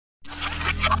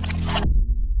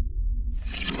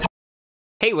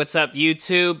Hey, what's up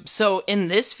YouTube? So in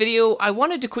this video, I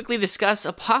wanted to quickly discuss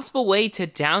a possible way to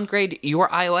downgrade your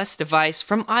iOS device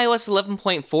from iOS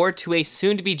 11.4 to a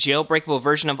soon-to-be jailbreakable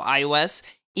version of iOS,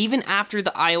 even after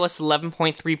the iOS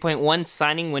 11.3.1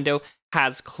 signing window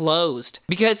has closed.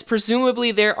 Because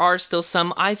presumably there are still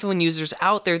some iPhone users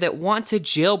out there that want to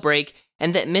jailbreak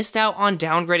and that missed out on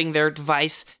downgrading their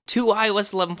device to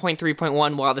iOS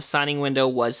 11.3.1 while the signing window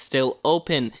was still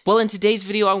open. Well, in today's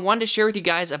video, I wanted to share with you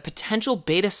guys a potential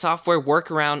beta software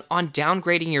workaround on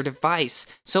downgrading your device.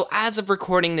 So as of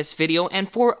recording this video, and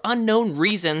for unknown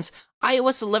reasons,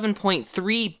 iOS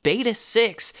 11.3 Beta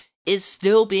 6 is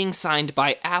still being signed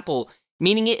by Apple,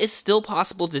 meaning it is still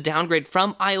possible to downgrade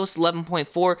from iOS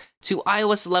 11.4 to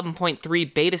iOS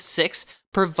 11.3 Beta 6,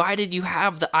 provided you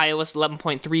have the iOS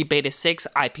 11.3 Beta 6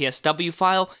 IPSW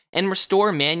file and restore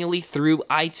manually through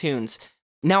iTunes.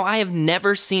 Now, I have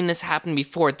never seen this happen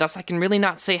before, thus I can really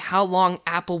not say how long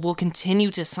Apple will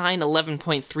continue to sign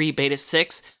 11.3 Beta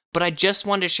 6, but I just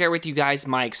wanted to share with you guys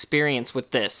my experience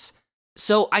with this.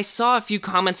 So, I saw a few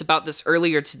comments about this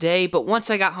earlier today, but once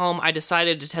I got home, I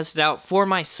decided to test it out for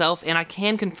myself, and I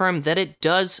can confirm that it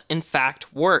does, in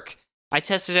fact, work. I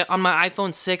tested it on my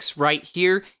iPhone 6 right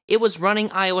here. It was running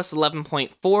iOS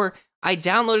 11.4. I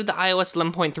downloaded the iOS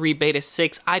 11.3 Beta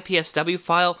 6 IPSW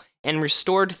file and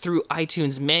restored through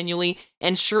iTunes manually,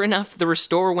 and sure enough, the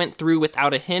restore went through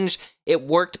without a hinge. It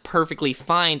worked perfectly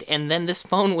fine, and then this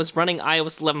phone was running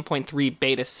iOS 11.3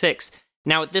 Beta 6.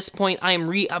 Now at this point, I am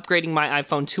re-upgrading my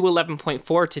iPhone to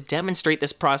 11.4 to demonstrate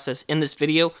this process in this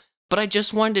video, but I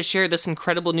just wanted to share this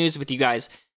incredible news with you guys.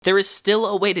 There is still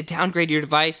a way to downgrade your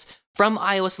device from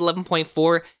iOS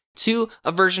 11.4 to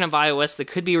a version of iOS that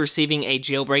could be receiving a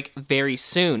jailbreak very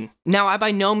soon. Now, I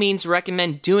by no means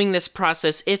recommend doing this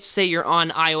process if, say, you're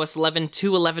on iOS 11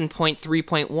 to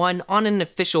 11.3.1 on an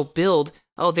official build.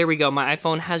 Oh, there we go, my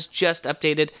iPhone has just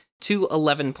updated to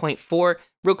 11.4.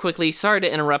 Real quickly, sorry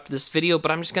to interrupt this video, but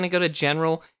I'm just going to go to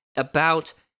General,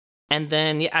 About, and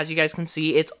then, yeah, as you guys can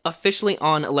see, it's officially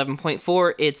on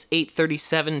 11.4. It's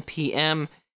 8:37 p.m.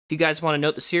 If you guys want to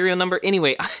note the serial number.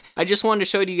 Anyway, I just wanted to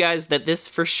show you guys that this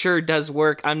for sure does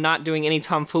work. I'm not doing any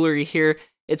tomfoolery here.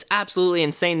 It's absolutely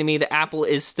insane to me that Apple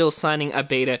is still signing a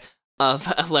beta of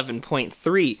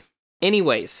 11.3.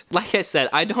 Anyways, like I said,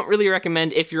 I don't really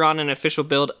recommend if you're on an official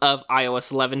build of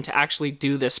iOS 11 to actually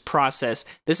do this process.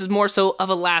 This is more so of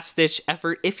a last-ditch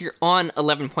effort if you're on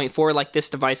 11.4 like this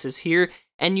device is here,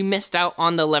 and you missed out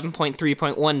on the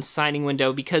 11.3.1 signing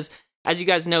window because, as you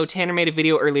guys know, Tanner made a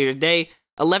video earlier today.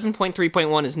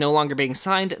 11.3.1 is no longer being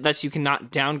signed, thus you cannot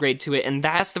downgrade to it, and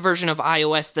that's the version of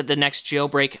iOS that the next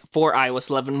jailbreak for iOS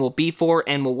 11 will be for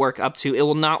and will work up to. It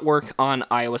will not work on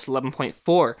iOS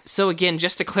 11.4. So again,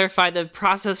 just to clarify, the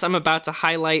process I'm about to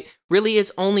highlight really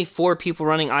is only for people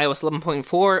running iOS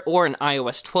 11.4 or an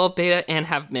iOS 12 beta and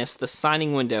have missed the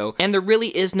signing window. And there really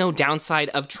is no downside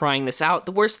of trying this out.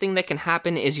 The worst thing that can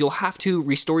happen is you'll have to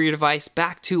restore your device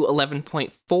back to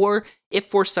 11.4 if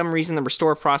for some reason the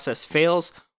restore process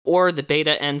fails or the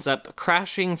beta ends up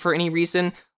crashing for any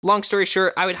reason. Long story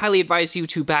short, I would highly advise you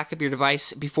to back up your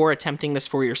device before attempting this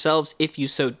for yourselves if you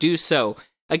so do so.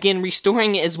 Again,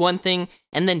 restoring is one thing,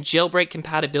 and then jailbreak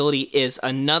compatibility is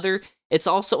another. It's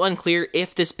also unclear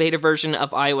if this beta version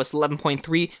of iOS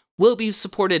 11.3 will be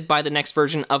supported by the next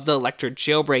version of the Electra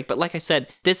jailbreak, but like I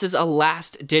said, this is a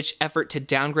last-ditch effort to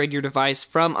downgrade your device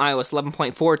from iOS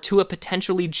 11.4 to a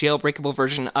potentially jailbreakable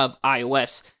version of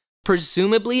iOS.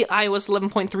 Presumably, iOS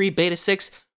 11.3 Beta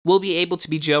 6 will be able to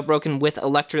be jailbroken with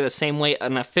Electra the same way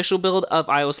an official build of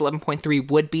iOS 11.3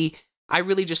 would be. I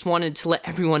really just wanted to let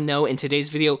everyone know in today's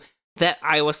video that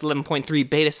iOS 11.3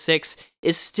 Beta 6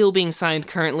 is still being signed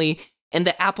currently, and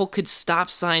that Apple could stop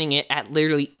signing it at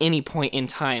literally any point in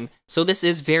time. So this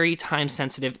is very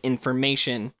time-sensitive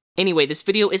information. Anyway, this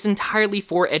video is entirely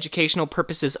for educational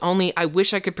purposes only. I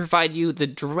wish I could provide you the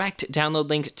direct download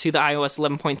link to the iOS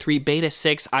 11.3 Beta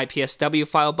 6 IPSW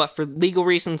file, but for legal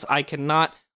reasons I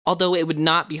cannot, although it would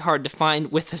not be hard to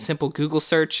find with a simple Google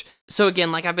search. So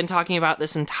again, like I've been talking about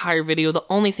this entire video, the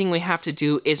only thing we have to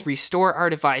do is restore our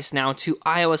device now to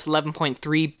iOS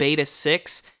 11.3 Beta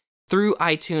 6 through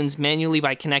iTunes manually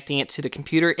by connecting it to the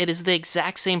computer. It is the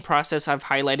exact same process I've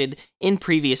highlighted in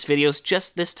previous videos,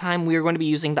 just this time we are going to be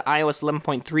using the iOS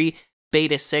 11.3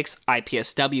 Beta 6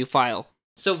 IPSW file.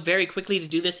 So very quickly to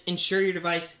do this, ensure your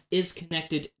device is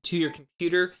connected to your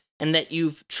computer and that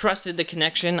you've trusted the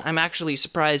connection. I'm actually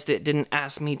surprised it didn't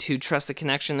ask me to trust the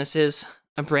connection. This is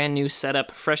a brand new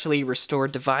setup, freshly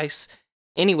restored device.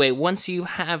 Anyway, once you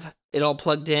have it all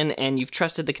plugged in and you've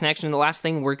trusted the connection, the last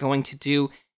thing we're going to do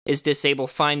is disable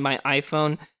Find My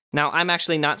iPhone. Now, I'm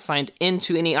actually not signed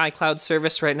into any iCloud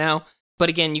service right now, But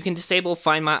again, you can disable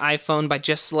Find My iPhone by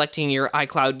just selecting your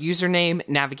iCloud username,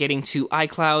 navigating to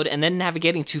iCloud, and then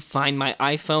navigating to Find My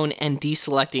iPhone and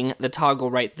deselecting the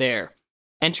toggle right there.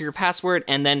 Enter your password,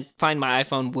 and then Find My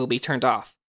iPhone will be turned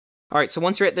off. Alright, so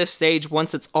once you're at this stage,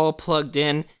 once it's all plugged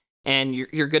in and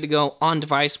you're good to go on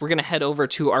device, we're going to head over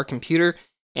to our computer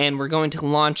and we're going to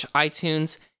launch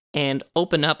iTunes and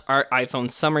open up our iPhone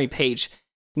summary page.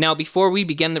 Now, before we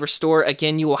begin the restore,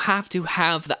 again, you will have to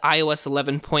have the iOS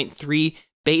 11.3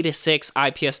 Beta 6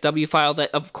 IPSW file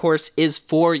that, of course, is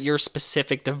for your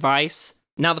specific device.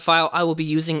 Now, the file I will be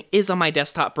using is on my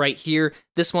desktop right here.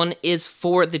 This one is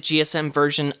for the GSM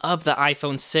version of the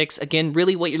iPhone 6. Again,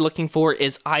 really what you're looking for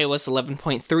is iOS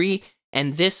 11.3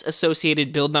 and this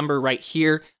associated build number right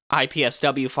here,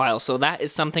 IPSW file. So that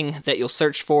is something that you'll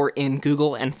search for in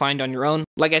Google and find on your own.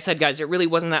 Like I said, guys, it really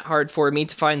wasn't that hard for me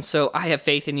to find, so I have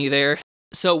faith in you there.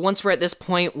 So once we're at this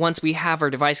point, once we have our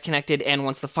device connected and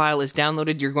once the file is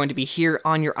downloaded, you're going to be here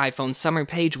on your iPhone summary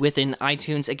page within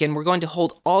iTunes. Again, we're going to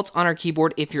hold Alt on our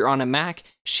keyboard if you're on a Mac,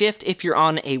 Shift if you're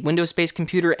on a Windows-based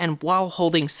computer, and while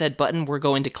holding said button, we're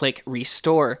going to click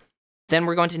Restore. Then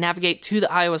we're going to navigate to the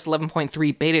iOS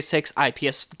 11.3 Beta 6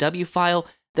 IPSW file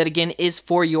that again is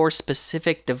for your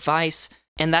specific device,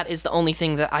 and that is the only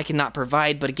thing that I cannot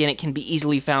provide, but again, it can be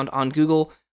easily found on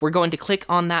Google. We're going to click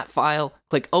on that file,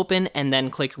 click Open, and then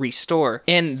click Restore.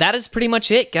 And that is pretty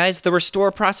much it, guys. The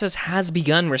restore process has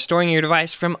begun, restoring your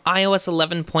device from iOS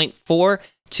 11.4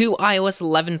 to iOS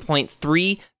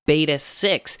 11.3 Beta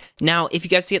 6. Now, if you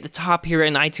guys see at the top here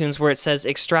in iTunes where it says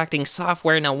extracting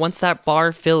software, now once that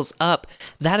bar fills up,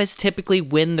 that is typically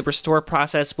when the restore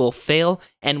process will fail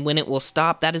and when it will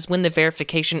stop. That is when the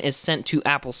verification is sent to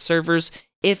Apple servers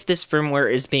if this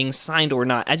firmware is being signed or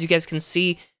not. As you guys can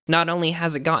see, not only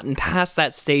has it gotten past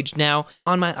that stage now,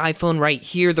 on my iPhone right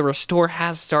here, the restore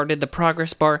has started, the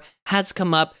progress bar has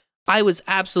come up. I was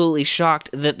absolutely shocked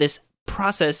that this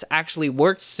process actually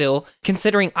worked still,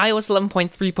 considering iOS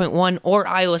 11.3.1 or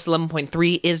iOS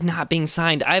 11.3 is not being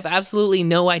signed. I have absolutely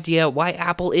no idea why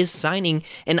Apple is signing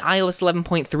an iOS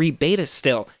 11.3 beta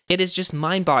still. It is just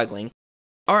mind-boggling.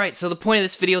 Alright, so the point of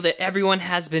this video that everyone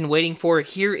has been waiting for,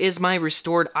 here is my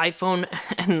restored iPhone,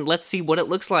 and let's see what it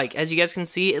looks like. As you guys can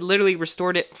see, it literally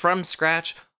restored it from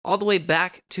scratch, all the way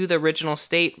back to the original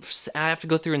state. I have to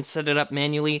go through and set it up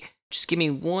manually. Just give me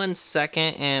 1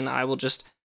 second, and I will just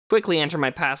quickly enter my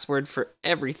password for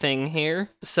everything here.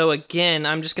 So again,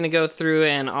 I'm just going to go through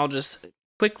and I'll just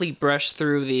quickly brush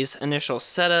through these initial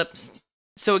setups.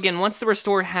 So again, once the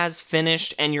restore has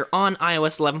finished and you're on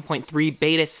iOS 11.3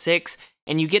 Beta 6,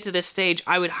 and you get to this stage,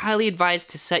 I would highly advise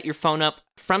to set your phone up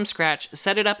from scratch,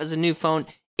 set it up as a new phone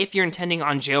if you're intending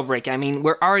on jailbreak. I mean,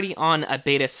 we're already on a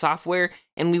beta software,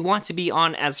 and we want to be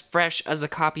on as fresh as a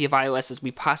copy of iOS as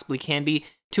we possibly can be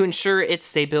to ensure its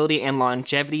stability and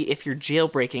longevity if you're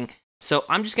jailbreaking. So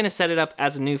I'm just going to set it up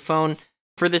as a new phone.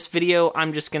 For this video,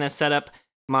 I'm just going to set up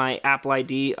my Apple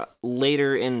ID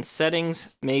later in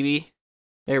settings, maybe.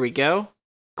 There we go.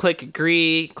 Click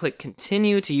agree, click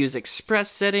continue to use express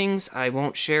settings. I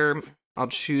won't share, I'll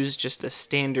choose just a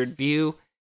standard view.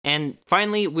 And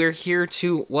finally, we're here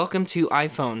to welcome to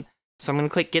iPhone. So I'm going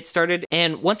to click get started.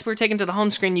 And once we're taken to the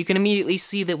home screen, you can immediately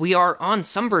see that we are on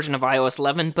some version of iOS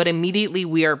 11, but immediately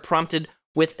we are prompted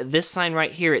with this sign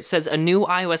right here. It says a new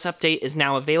iOS update is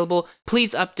now available.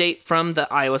 Please update from the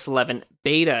iOS 11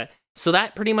 beta. So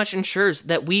that pretty much ensures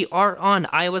that we are on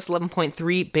iOS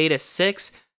 11.3 Beta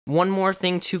 6. One more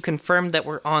thing to confirm that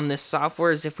we're on this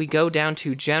software is if we go down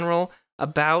to General,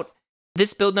 About,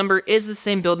 this build number is the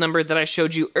same build number that I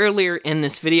showed you earlier in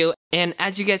this video, and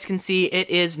as you guys can see, it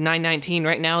is 9:19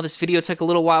 right now. This video took a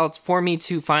little while for me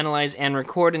to finalize and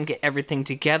record and get everything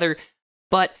together,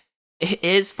 but it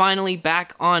is finally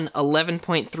back on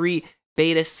 11.3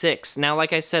 Beta 6. Now,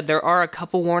 like I said, there are a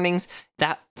couple warnings.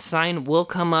 That sign will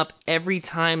come up every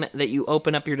time that you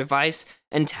open up your device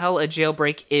until a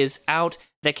jailbreak is out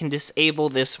that can disable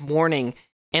this warning.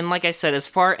 And like I said, as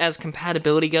far as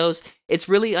compatibility goes, it's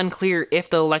really unclear if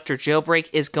the Electra jailbreak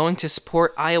is going to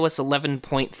support iOS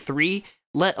 11.3,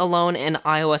 let alone an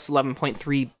iOS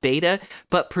 11.3 beta,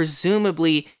 but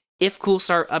presumably, if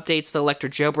Coolstar updates the Electra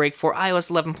jailbreak for iOS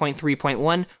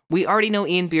 11.3.1, we already know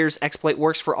Ian Beer's exploit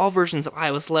works for all versions of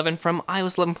iOS 11 from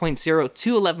iOS 11.0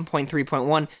 to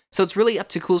 11.3.1, so it's really up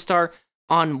to Coolstar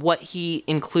on what he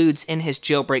includes in his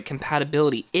jailbreak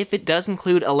compatibility. If it does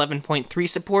include 11.3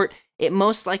 support, it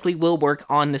most likely will work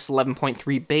on this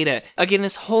 11.3 beta. Again,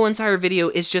 this whole entire video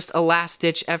is just a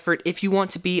last-ditch effort if you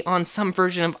want to be on some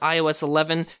version of iOS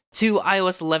 11 to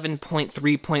iOS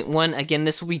 11.3.1. Again,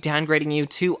 this will be downgrading you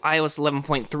to iOS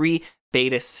 11.3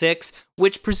 Beta 6,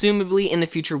 which presumably in the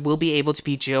future will be able to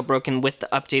be jailbroken with the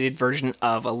updated version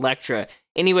of Electra.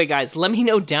 Anyway guys, let me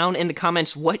know down in the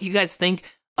comments what you guys think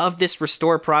of this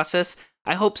restore process.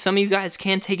 I hope some of you guys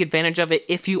can take advantage of it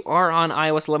if you are on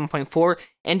iOS 11.4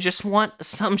 and just want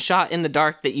some shot in the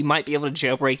dark that you might be able to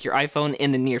jailbreak your iPhone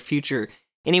in the near future.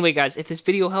 Anyway guys, if this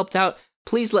video helped out,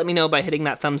 please let me know by hitting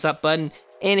that thumbs up button.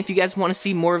 And if you guys want to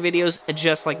see more videos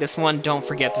just like this one, don't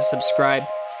forget to subscribe.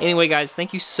 Anyway guys,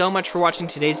 thank you so much for watching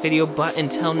today's video, but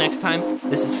until next time,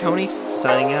 this is Tony,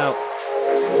 signing out.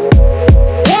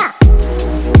 Yeah.